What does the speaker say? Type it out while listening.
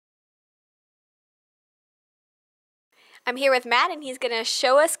I'm here with Matt, and he's going to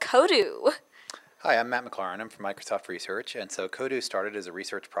show us Kodu. Hi, I'm Matt Mclaren. I'm from Microsoft Research, and so Kodu started as a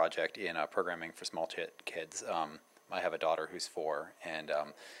research project in programming for small kids. I have a daughter who's 4, and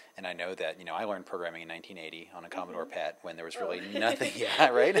I know that I learned programming in 1980 on a Commodore PET when there was really nothing. Yeah,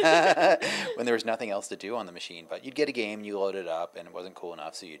 right. When there was nothing else to do on the machine, but you'd get a game, you load it up, and it wasn't cool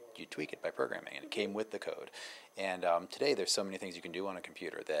enough, so you tweak it by programming, and it came with the code. And today, there's so many things you can do on a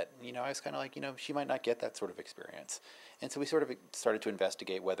computer that I was kind of like, she might not get that sort of experience. And so we sort of started to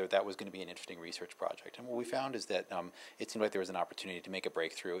investigate whether that was going to be an interesting research project. And what we found is that it seemed like there was an opportunity to make a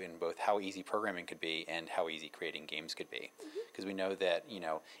breakthrough in both how easy programming could be and how easy creating games could be. Because we know that,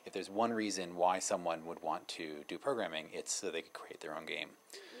 if there's one reason why someone would want to do programming, it's so they could create their own game.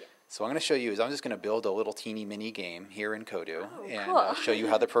 Yeah. So what I'm going to show you is I'm just going to build a little teeny mini game here in Kodu, and cool. I'll show you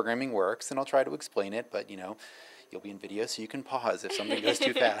how the programming works, and I'll try to explain it, but you'll be in video, so you can pause if something goes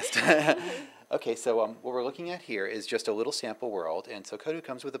too fast. Okay, so what we're looking at here is just a little sample world, and so Kodu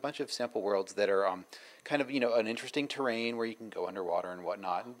comes with a bunch of sample worlds that are kind of, an interesting terrain where you can go underwater and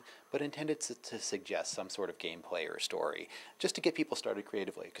whatnot, but intended to suggest some sort of gameplay or story, just to get people started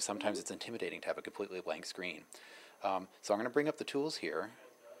creatively, because sometimes it's intimidating to have a completely blank screen. So I'm going to bring up the tools here,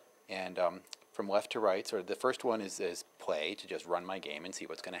 and from left to right, so the first one is play, to just run my game and see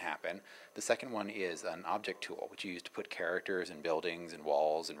what's going to happen. The second one is an object tool, which you use to put characters and buildings and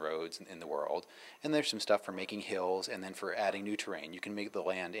walls and roads in the world. And there's some stuff for making hills, and then for adding new terrain. You can make the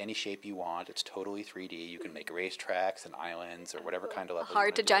land any shape you want. It's totally 3D. You can make racetracks and islands or whatever kind of level.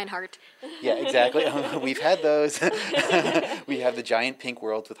 Heart to giant heart. Yeah, exactly. We've had those. We have the giant pink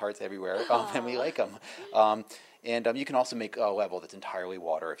worlds with hearts everywhere, and we like them. And you can also make a level that's entirely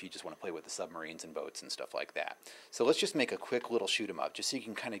water if you just want to play with the submarines and boats and stuff like that. So let's just make a quick little shoot 'em up, just so you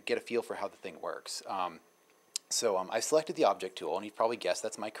can kind of get a feel for how the thing works. I selected the object tool, and you've probably guessed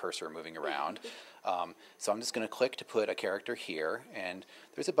that's my cursor moving around. So I'm just going to click to put a character here, and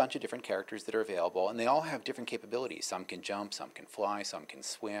there's a bunch of different characters that are available, and they all have different capabilities. Some can jump, some can fly, some can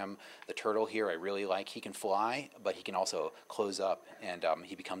swim. The turtle here I really like. He can fly, but he can also close up, and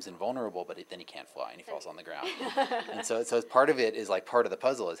he becomes invulnerable, but then he can't fly, and he falls on the ground. And so part of it is like part of the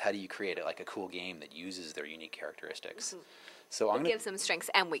puzzle is how do you create it like a cool game that uses their unique characteristics. So I'm going to give some strengths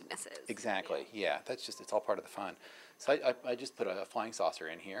and weaknesses. Exactly, yeah. It's all part of the fun. So I just put a flying saucer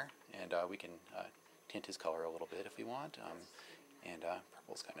in here, and we can tint his color a little bit if we want. And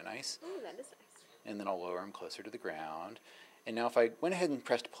purple's kind of nice. Ooh, that is nice. And then I'll lower him closer to the ground. And now if I went ahead and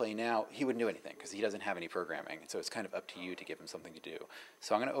pressed play now, he wouldn't do anything because he doesn't have any programming. So it's kind of up to you to give him something to do.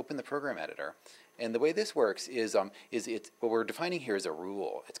 So I'm going to open the program editor. And the way this works is what we're defining here is a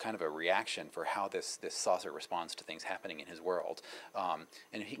rule. It's kind of a reaction for how this saucer responds to things happening in his world.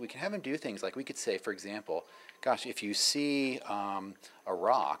 And we can have him do things like we could say, for example, gosh, if you see a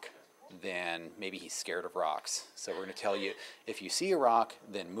rock, then maybe he's scared of rocks. So we're going to tell you, if you see a rock,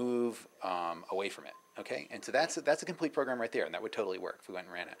 then move away from it. Okay, and so that's a complete program right there, and that would totally work if we went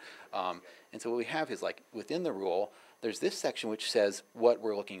and ran it. And so what we have is like within the rule, there's this section which says what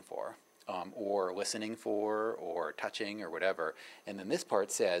we're looking for, or listening for, or touching, or whatever. And then this part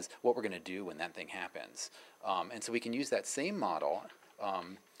says what we're going to do when that thing happens. And so we can use that same model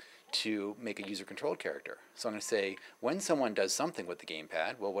to make a user-controlled character. So I'm going to say, when someone does something with the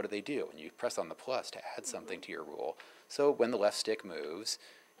gamepad, well, what do? And you press on the plus to add something to your rule. So when the left stick moves,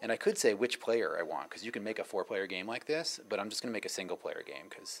 and I could say which player I want, because you can make a 4-player game like this, but I'm just going to make a single-player game,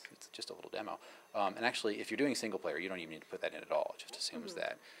 because it's just a little demo. And actually, if you're doing single-player, you don't even need to put that in at all. It just assumes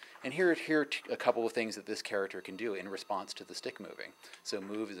that. And here are a couple of things that this character can do in response to the stick moving. So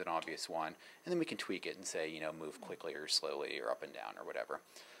move is an obvious one, and then we can tweak it and say, move quickly or slowly or up and down or whatever.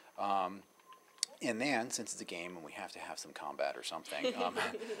 And then, since it's a game and we have to have some combat or something, I'm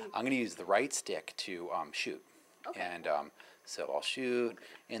going to use the right stick to shoot. Okay. And so I'll shoot,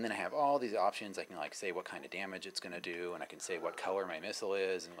 and then I have all these options. I can say what kind of damage it's going to do, and I can say what color my missile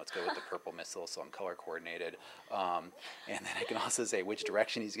is, and let's go with the purple missile, so I'm color coordinated. And then I can also say which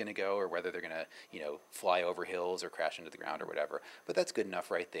direction he's going to go, or whether they're going to, fly over hills or crash into the ground or whatever. But that's good enough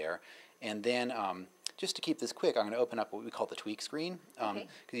right there. And then just to keep this quick, I'm going to open up what we call the tweak screen. Because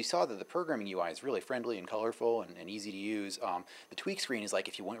you saw that the programming UI is really friendly and colorful and easy to use. The tweak screen is like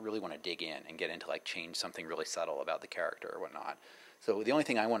if you really want to dig in and get into change something really subtle about the character or whatnot. So the only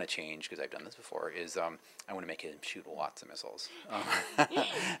thing I want to change, because I've done this before, is I want to make him shoot lots of missiles.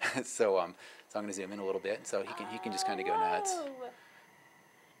 So I'm going to zoom in a little bit, so he can just kind of go nuts.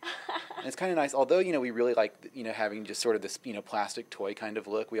 And it's kind of nice, although, we really like, having just sort of this, plastic toy kind of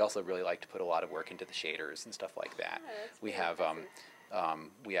look. We also really like to put a lot of work into the shaders and stuff like that. We have,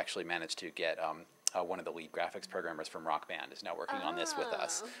 we actually managed to get one of the lead graphics programmers from Rock Band is now working on this with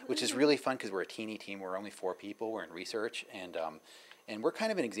us, which is really fun because we're a teeny team. We're only 4 people. We're in research, and we're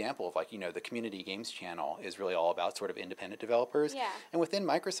kind of an example of, like, the community games channel is really all about sort of independent developers. Yeah. And within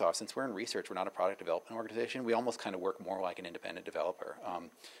Microsoft, since we're in research, we're not a product development organization, we almost kind of work more like an independent developer.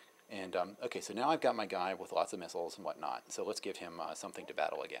 Okay, so now I've got my guy with lots of missiles and whatnot. So let's give him something to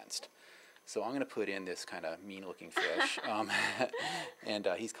battle against. So I'm going to put in this kind of mean-looking fish, and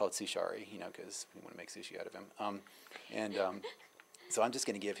he's called Sushari, because we want to make sushi out of him. So I'm just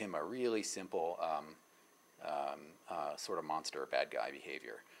going to give him a really simple sort of monster or bad guy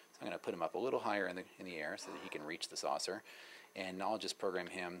behavior. So I'm going to put him up a little higher in the air so that he can reach the saucer, and I'll just program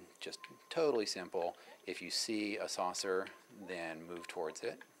him just totally simple. If you see a saucer, then move towards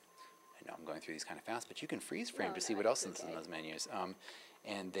it. I know I'm going through these kind of fast, but you can freeze frame to see what else is in those menus.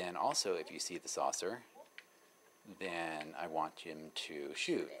 And then also, if you see the saucer, then I want him to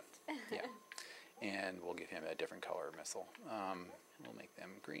shoot. Yeah. And we'll give him a different color missile. We'll make them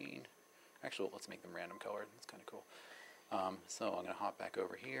green. Actually, let's make them random colored. That's kind of cool. So I'm going to hop back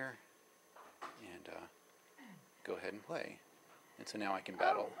over here and go ahead and play. And so now I can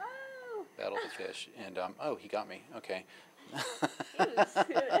battle the fish. And oh, he got me. Okay.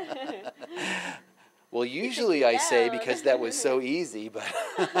 Well, usually I say because that was so easy, but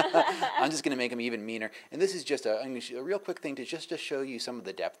I'm just going to make them even meaner. And this is just a real quick thing to just to show you some of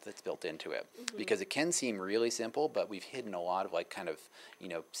the depth that's built into it, because it can seem really simple, but we've hidden a lot of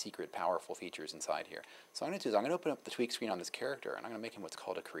secret, powerful features inside here. So what I'm going to do is I'm going to open up the tweak screen on this character, and I'm going to make him what's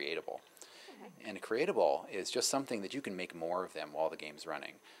called a creatable. And a creatable is just something that you can make more of them while the game's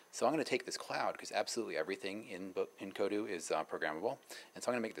running. So I'm going to take this cloud, because absolutely everything in Kodu is programmable. And so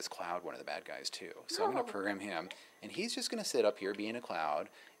I'm going to make this cloud one of the bad guys too. So I'm going to program him, and he's just going to sit up here being a cloud.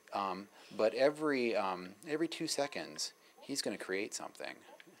 But every 2 seconds, he's going to create something.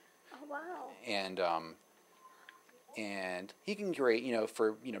 Oh, wow. And he can create,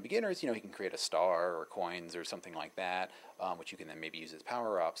 for beginners, he can create a star or coins or something like that, which you can then maybe use as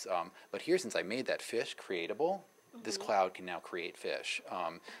power-ups. But here, since I made that fish creatable, this cloud can now create fish,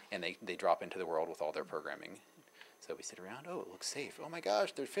 and they drop into the world with all their programming. So we sit around, oh, it looks safe. Oh my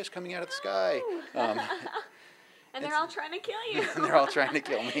gosh, there's fish coming out of the sky. And they're all trying to kill you. They're all trying to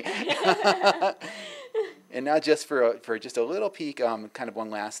kill me. And now just for just a little peek, kind of one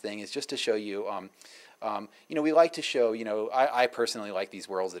last thing is just to show you, we like to show, I personally like these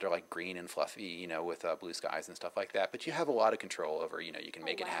worlds that are like green and fluffy, with blue skies and stuff like that. But you have a lot of control over, you can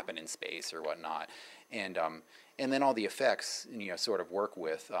make it happen in space or whatnot. And then all the effects, sort of work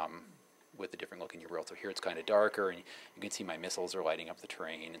with the different look in your world. So here it's kind of darker, and you can see my missiles are lighting up the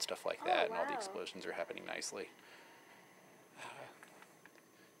terrain and stuff like that, and all the explosions are happening nicely.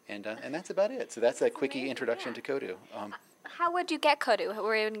 And that's about it. So that's a quickie introduction to Kodu. How would you get Kodu?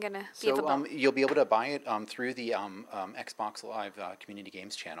 We're even going to be able to... You'll be able to buy it through the Xbox Live Community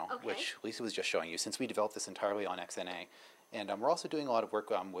Games channel, which Lisa was just showing you, since we developed this entirely on XNA. And we're also doing a lot of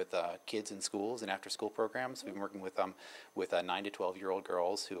work with kids in schools and after-school programs. We've been working with 9 to 12-year-old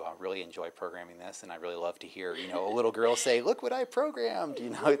girls who really enjoy programming this, and I really love to hear a little girl say, "Look what I programmed!"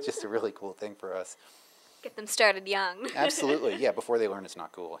 It's just a really cool thing for us. Get them started young. Absolutely, yeah. Before they learn it's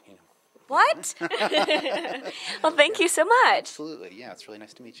not cool. What? Well, thank you so much. Absolutely, yeah. It's really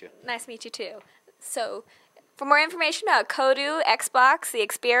nice to meet you. Nice to meet you too. So, for more information about Kodu, Xbox, the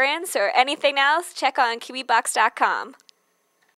experience, or anything else, check on QBbox.com.